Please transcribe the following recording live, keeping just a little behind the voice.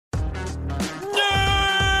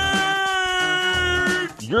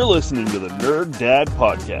You're listening to the Nerd Dad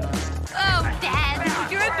Podcast. Oh, Dad,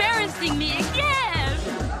 you're embarrassing me again.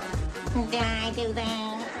 Did I do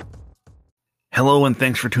that? Hello, and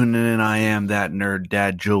thanks for tuning in. I am that Nerd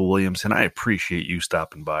Dad, Joe Williams, and I appreciate you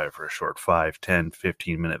stopping by for a short 5, 10,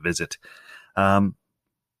 15-minute visit. Man,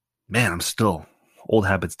 I'm still... Old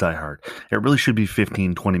habits die hard. It really should be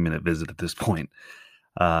 15, 20-minute visit at this point.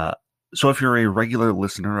 So if you're a regular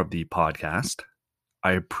listener of the podcast,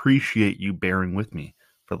 I appreciate you bearing with me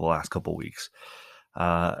for the last couple weeks.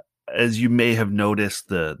 As you may have noticed,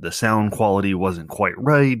 the sound quality wasn't quite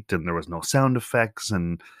right, and there was no sound effects,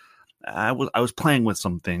 and I was playing with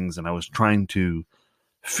some things, and I was trying to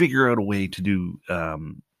figure out a way to do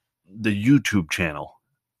the YouTube channel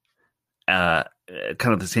kind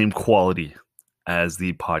of the same quality as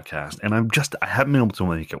the podcast, and I haven't been able to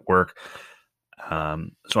make it work.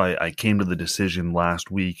 So I came to the decision last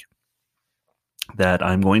week that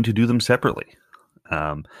I'm going to do them separately.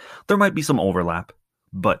 There might be some overlap,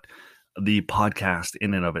 but the podcast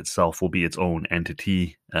in and of itself will be its own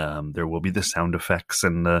entity. There will be the sound effects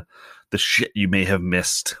and the shit you may have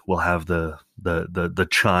missed. We'll have the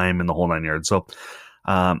chime and the whole 9 yards. So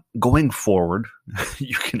going forward,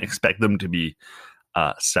 you can expect them to be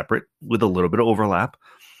separate with a little bit of overlap,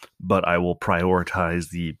 but I will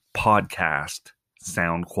prioritize the podcast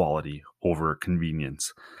sound quality over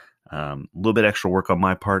convenience. A little bit extra work on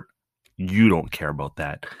my part. You don't care about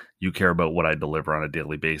that. You care about what I deliver on a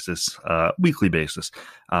daily basis, weekly basis,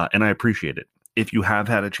 and I appreciate it. If you have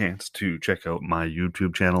had a chance to check out my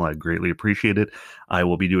YouTube channel, I greatly appreciate it. I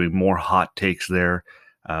will be doing more hot takes there,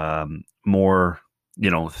 more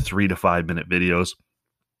 3 to 5 minute videos,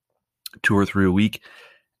 2 or 3 a week,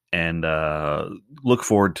 and look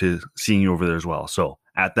forward to seeing you over there as well. So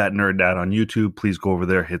at that Nerd Dad on YouTube, please go over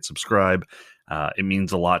there, hit subscribe. It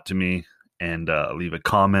means a lot to me. And leave a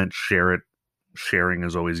comment, share it. Sharing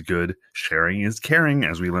is always good. Sharing is caring,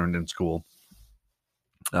 as we learned in school.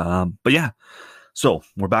 But yeah, so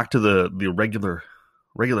we're back to the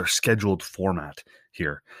regular scheduled format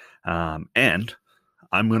here. And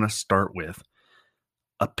I'm going to start with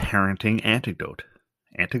a parenting anecdote.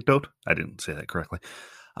 Anecdote? I didn't say that correctly.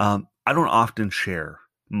 I don't often share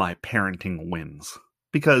my parenting wins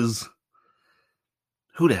because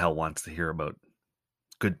who the hell wants to hear about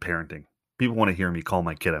good parenting? People want to hear me call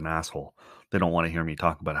my kid an asshole. They don't want to hear me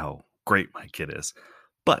talk about how great my kid is.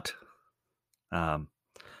 But I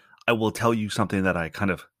will tell you something that I kind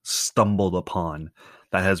of stumbled upon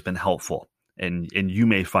that has been helpful and you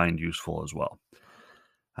may find useful as well.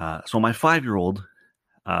 So my 5-year-old,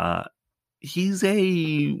 he's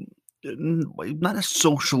not a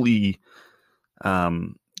socially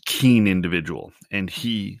keen individual, and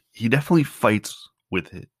he definitely fights with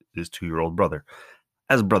his 2-year-old brother,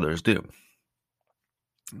 as brothers do.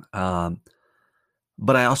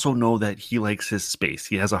 But I also know that he likes his space.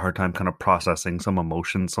 He has a hard time kind of processing some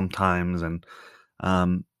emotions sometimes. And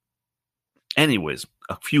anyways,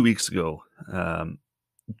 a few weeks ago,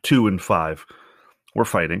 2 and 5 were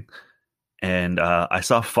fighting, and I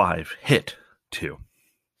saw 5 hit 2.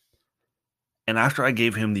 And after I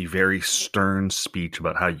gave him the very stern speech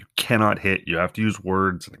about how you cannot hit, you have to use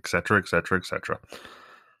words, and et cetera, et cetera, et cetera,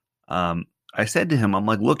 I said to him, I'm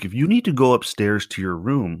like, look, if you need to go upstairs to your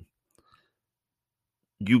room,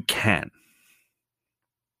 you can.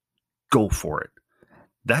 Go for it.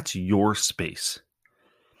 That's your space.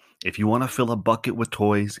 If you want to fill a bucket with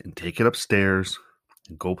toys and take it upstairs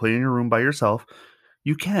and go play in your room by yourself,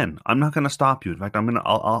 you can. I'm not going to stop you. In fact,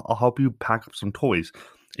 I'll help you pack up some toys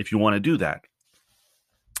if you want to do that.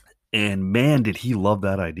 And man, did he love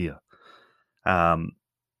that idea.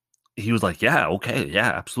 He was like, yeah, okay, yeah,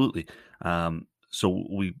 absolutely. So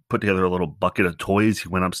we put together a little bucket of toys. He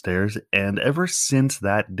went upstairs, and ever since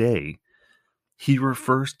that day, he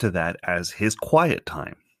refers to that as his quiet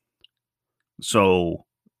time. So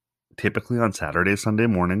typically on Saturday, Sunday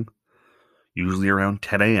morning, usually around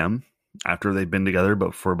 10 a.m., after they've been together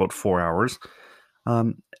for about 4 hours,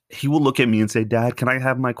 he will look at me and say, Dad, can I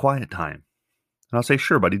have my quiet time? And I'll say,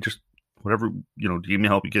 sure, buddy, just whatever, do you need me to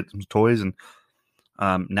help you get some toys? And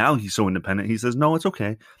now he's so independent. He says, no, it's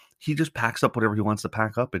okay. He just packs up whatever he wants to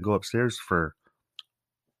pack up and go upstairs for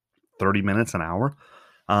 30 minutes, an hour.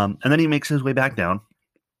 And then he makes his way back down.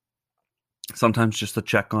 Sometimes just to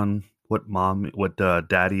check on what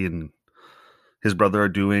daddy and his brother are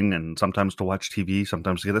doing. And sometimes to watch TV,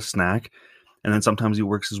 sometimes to get a snack. And then sometimes he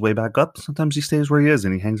works his way back up. Sometimes he stays where he is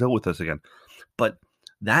and he hangs out with us again. But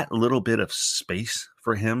that little bit of space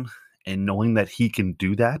for him and knowing that he can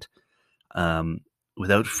do that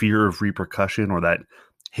without fear of repercussion or that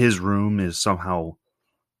his room is somehow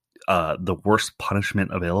the worst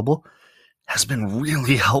punishment available has been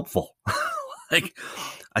really helpful. Like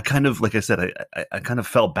I said, I kind of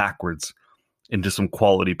fell backwards into some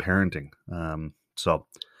quality parenting. So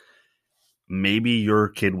maybe your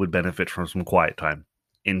kid would benefit from some quiet time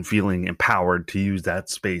in feeling empowered to use that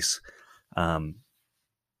space as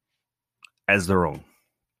their own.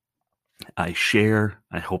 I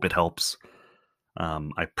hope it helps.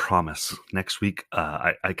 I promise next week,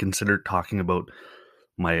 I considered talking about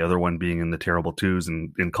my other one being in the terrible twos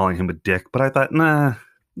and calling him a dick, but I thought, nah,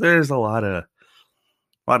 there's a lot of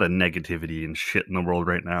negativity and shit in the world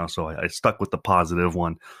right now. So I stuck with the positive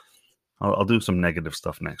one. I'll do some negative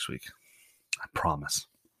stuff next week. I promise.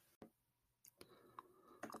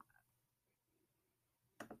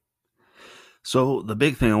 So the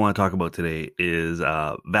big thing I want to talk about today is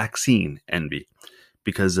vaccine envy,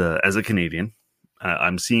 because as a Canadian,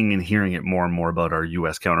 I'm seeing and hearing it more and more about our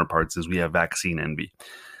U.S. counterparts as we have vaccine envy.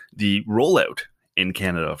 The rollout in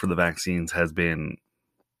Canada for the vaccines has been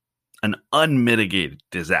an unmitigated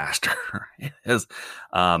disaster.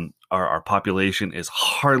 Our population is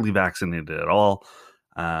hardly vaccinated at all.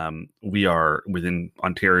 We are within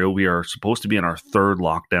Ontario. We are supposed to be in our third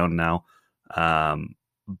lockdown now.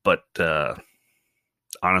 But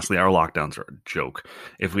honestly, our lockdowns are a joke.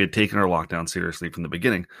 If we had taken our lockdown seriously from the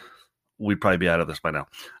beginning, we'd probably be out of this by now.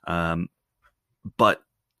 But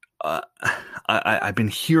I've been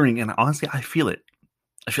hearing, and honestly, I feel it.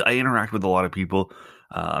 I interact with a lot of people,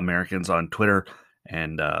 Americans on Twitter,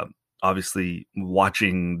 and obviously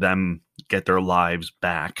watching them get their lives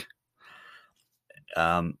back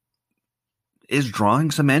is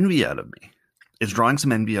drawing some envy out of me. It's drawing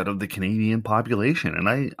some envy out of the Canadian population, and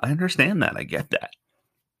I understand that. I get that.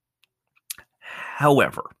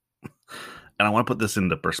 However, and I want to put this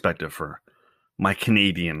into perspective for my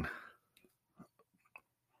Canadian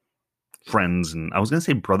friends, and I was going to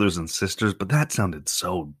say brothers and sisters, but that sounded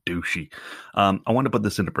so douchey. I want to put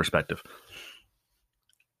this into perspective.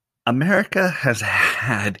 America has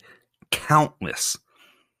had countless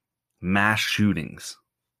mass shootings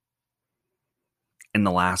in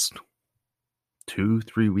the last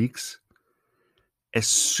 2-3 weeks. As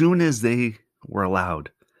soon as they were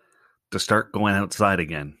allowed to start going outside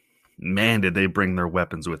again, man, did they bring their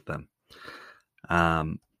weapons with them.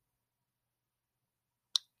 And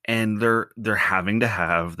they're having to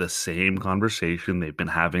have the same conversation they've been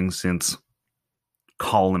having since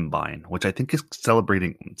Columbine, which I think is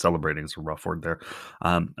celebrating is a rough word there,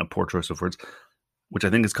 a poor choice of words, which I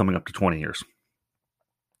think is coming up to 20 years.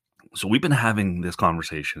 So we've been having this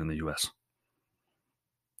conversation in the U.S.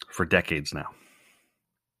 for decades now.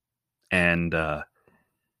 And there's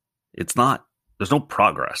no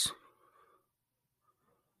progress.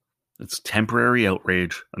 It's temporary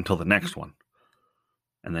outrage until the next one.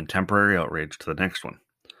 And then temporary outrage to the next one.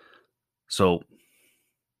 So,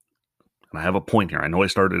 and I have a point here. I know I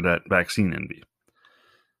started at vaccine envy.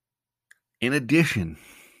 In addition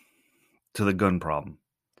to the gun problem,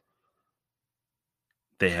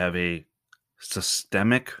 they have a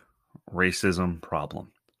systemic racism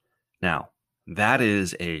problem. Now, that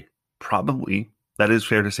is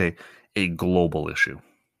fair to say, a global issue.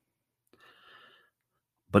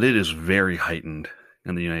 But it is very heightened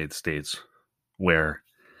in the United States, where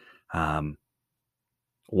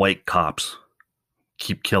white cops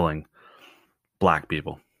keep killing black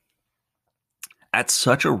people at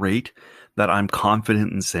such a rate that I'm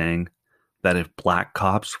confident in saying that if black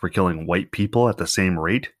cops were killing white people at the same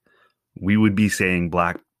rate, we would be saying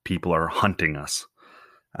black people are hunting us.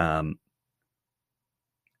 And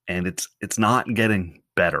it's not getting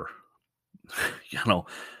better.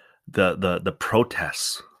 The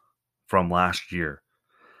protests from last year,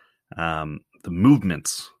 the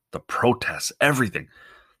movements, the protests, everything.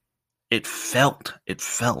 It felt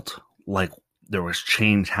like there was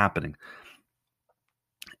change happening.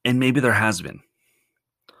 And maybe there has been,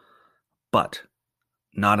 but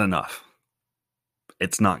not enough.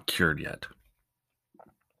 It's not cured yet.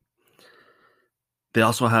 They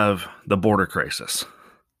also have the border crisis.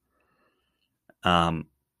 And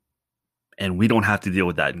we don't have to deal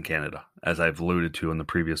with that in Canada, as I've alluded to in the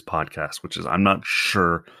previous podcast, which is I'm not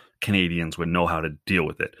sure Canadians would know how to deal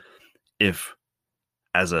with it if,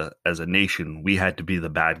 as a nation, we had to be the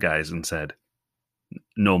bad guys and said,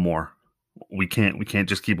 no more. We can't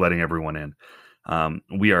just keep letting everyone in.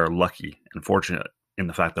 We are lucky and fortunate in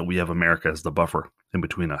the fact that we have America as the buffer in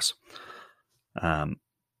between us.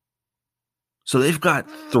 So they've got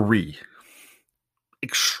 3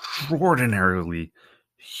 extraordinarily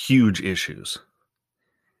huge issues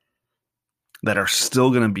that are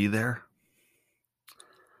still going to be there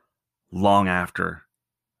long after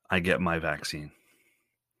I get my vaccine.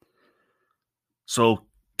 So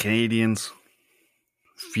Canadians,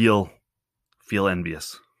 feel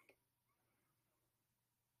envious.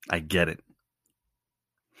 I get it.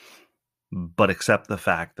 But accept the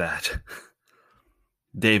fact that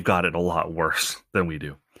they've got it a lot worse than we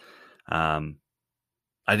do. I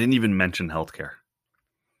didn't even mention healthcare.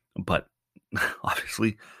 But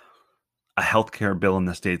obviously, a healthcare bill in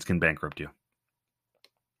the States can bankrupt you.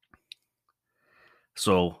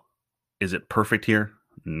 So, is it perfect here?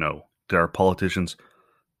 No. Did our politicians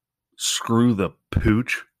screw the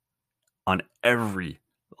pooch on every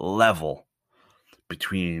level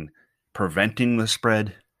between preventing the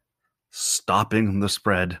spread, stopping the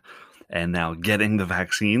spread, and now getting the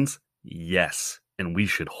vaccines? Yes. And we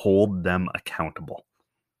should hold them accountable.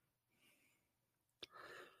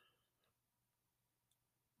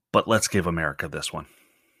 But let's give America this one.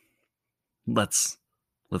 Let's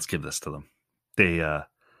give this to them.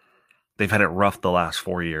 They've had it rough the last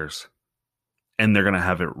 4 years, and they're going to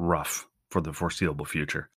have it rough for the foreseeable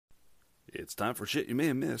future. It's time for shit you may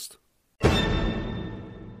have missed.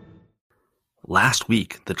 Last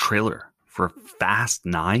week, the trailer for Fast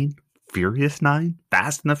and the Furious 9,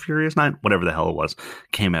 whatever the hell it was,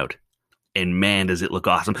 came out. And man, does it look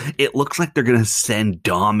awesome. It looks like they're going to send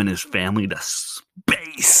Dom and his family to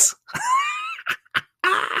space.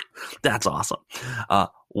 That's awesome.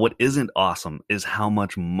 What isn't awesome is how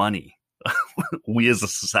much money we as a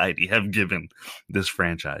society have given this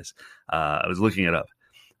franchise. I was looking it up.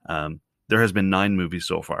 There has been 9 movies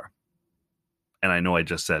so far. And I know I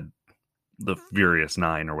just said the Furious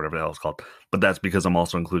 9 or whatever the hell it's called, but that's because I'm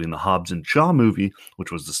also including the Hobbs and Shaw movie,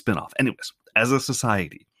 which was the spinoff. Anyways, as a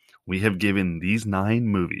society, we have given these 9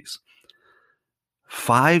 movies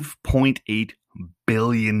 $5.8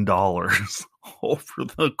 billion over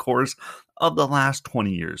the course of the last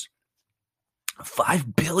 20 years.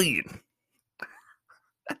 $5 billion.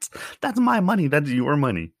 That's my money. That's your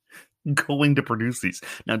money going to produce these.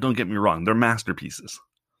 Now, don't get me wrong. They're masterpieces.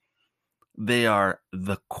 They are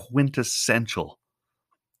the quintessential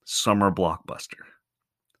summer blockbuster.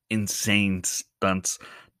 Insane stunts,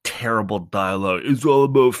 terrible dialogue. It's all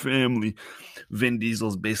about family. Vin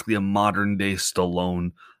Diesel's basically a modern day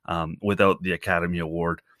Stallone without the Academy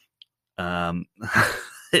Award.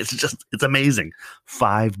 It's amazing.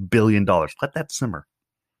 $5 billion. Let that simmer.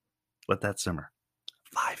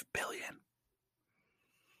 $5 billion.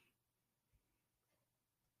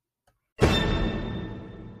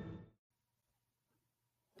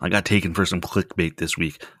 I got taken for some clickbait this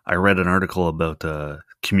week. I read an article about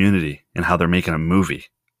Community and how they're making a movie.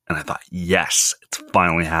 And I thought, yes, it's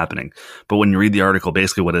finally happening. But when you read the article,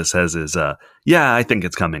 basically what it says is, yeah, I think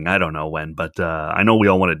it's coming. I don't know when, but I know we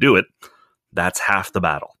all want to do it. That's half the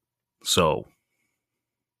battle. So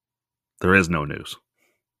there is no news.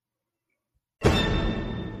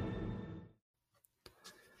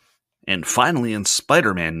 And finally, in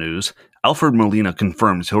Spider-Man news, Alfred Molina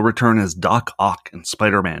confirms he'll return as Doc Ock in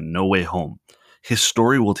Spider-Man No Way Home. His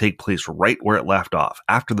story will take place right where it left off,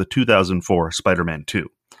 after the 2004 Spider-Man 2.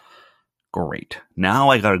 Great. Now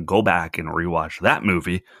I gotta go back and rewatch that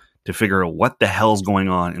movie to figure out what the hell's going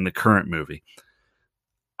on in the current movie.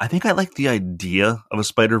 I think I like the idea of a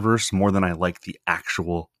Spider-Verse more than I like the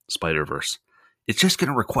actual Spider-Verse. It's just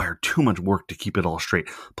gonna require too much work to keep it all straight.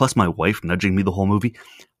 Plus my wife nudging me the whole movie.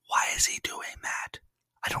 Why is he doing that?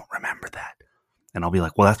 I don't remember that. And I'll be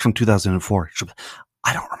like, well, that's from 2004. She'll be,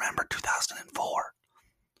 I don't remember 2004.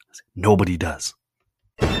 Nobody does.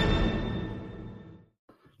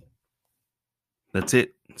 That's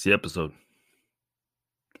it. It's the episode.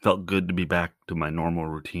 Felt good to be back to my normal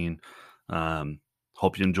routine.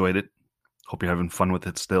 Hope you enjoyed it. Hope you're having fun with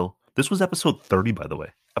it still. This was episode 30, by the way.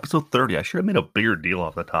 Episode 30. I should have made a bigger deal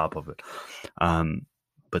off the top of it.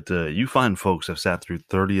 But you fine folks have sat through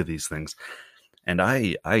 30 of these things. And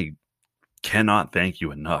I cannot thank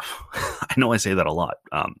you enough. I know I say that a lot.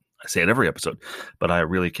 I say it every episode, but I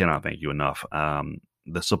really cannot thank you enough.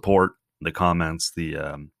 The support, the comments,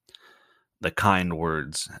 the kind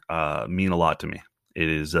words mean a lot to me. It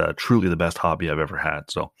is truly the best hobby I've ever had.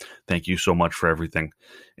 So thank you so much for everything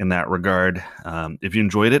in that regard. If you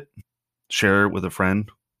enjoyed it, share it with a friend,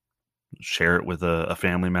 share it with a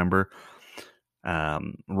family member.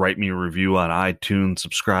 Write me a review on iTunes,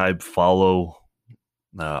 subscribe, follow.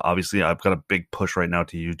 Obviously, I've got a big push right now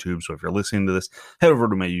to YouTube. So if you're listening to this, head over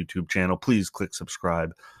to my YouTube channel. Please click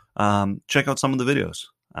subscribe. Check out some of the videos.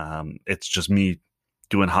 It's just me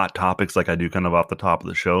doing hot topics like I do kind of off the top of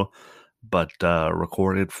the show, but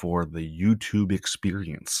recorded for the YouTube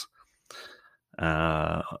experience.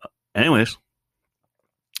 Anyways,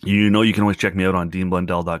 you know you can always check me out on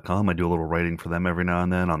deanblundell.com. I do a little writing for them every now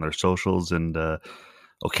and then on their socials, and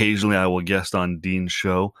occasionally I will guest on Dean's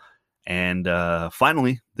show. And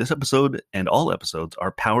finally, this episode and all episodes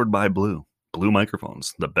are powered by Blue. Blue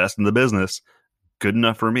microphones, the best in the business. Good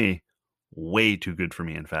enough for me. Way too good for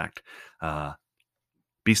me, in fact.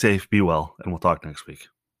 Be safe, be well, and we'll talk next week.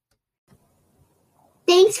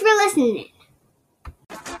 Thanks for listening.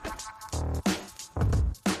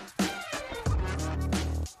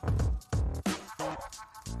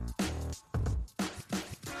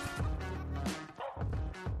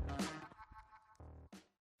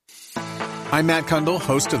 I'm Matt Kundle,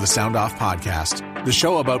 host of the Sound Off Podcast, the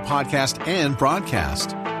show about podcast and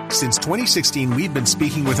broadcast. Since 2016, we've been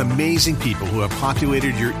speaking with amazing people who have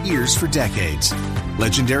populated your ears for decades.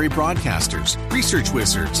 Legendary broadcasters, research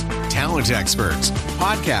wizards, talent experts,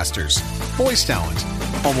 podcasters, voice talent.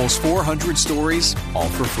 Almost 400 stories, all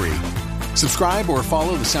for free. Subscribe or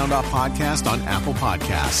follow the Sound Off Podcast on Apple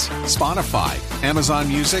Podcasts, Spotify, Amazon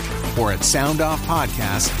Music, or at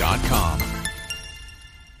soundoffpodcast.com.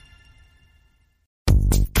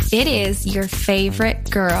 It is your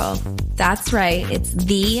favorite girl. That's right. It's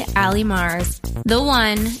the Allie Mars, the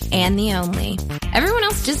one and the only. Everyone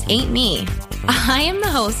else just ain't me. I am the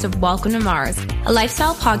host of Welcome to Mars, a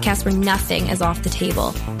lifestyle podcast where nothing is off the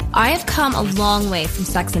table. I have come a long way from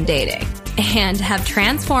sex and dating and have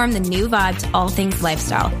transformed the new vibe to all things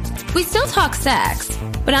lifestyle. We still talk sex,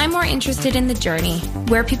 but I'm more interested in the journey,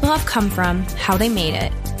 where people have come from, how they made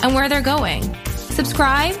it, and where they're going.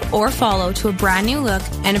 Subscribe or follow to a brand new look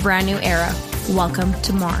and a brand new era. Welcome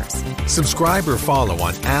to Mars. Subscribe or follow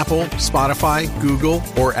on Apple, Spotify, Google,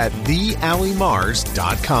 or at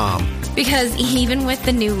thealliemars.com. Because even with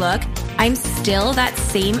the new look, I'm still that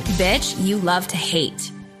same bitch you love to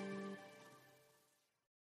hate.